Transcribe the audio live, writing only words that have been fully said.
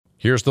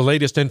Here's the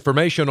latest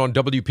information on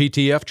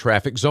WPTF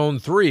Traffic Zone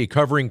 3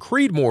 covering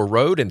Creedmoor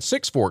Road and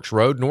Six Forks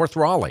Road, North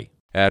Raleigh.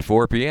 At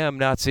 4 p.m.,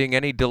 not seeing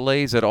any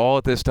delays at all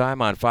at this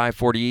time on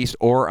 540 East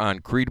or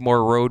on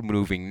Creedmoor Road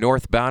moving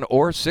northbound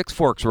or Six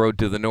Forks Road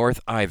to the north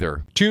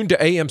either. Tune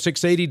to AM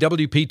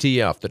 680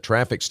 WPTF, the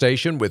traffic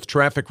station with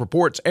traffic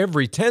reports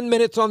every 10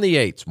 minutes on the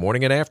 8s,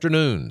 morning and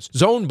afternoons.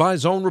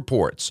 Zone-by-zone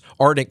reports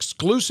are an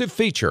exclusive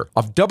feature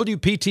of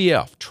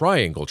WPTF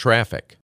Triangle Traffic.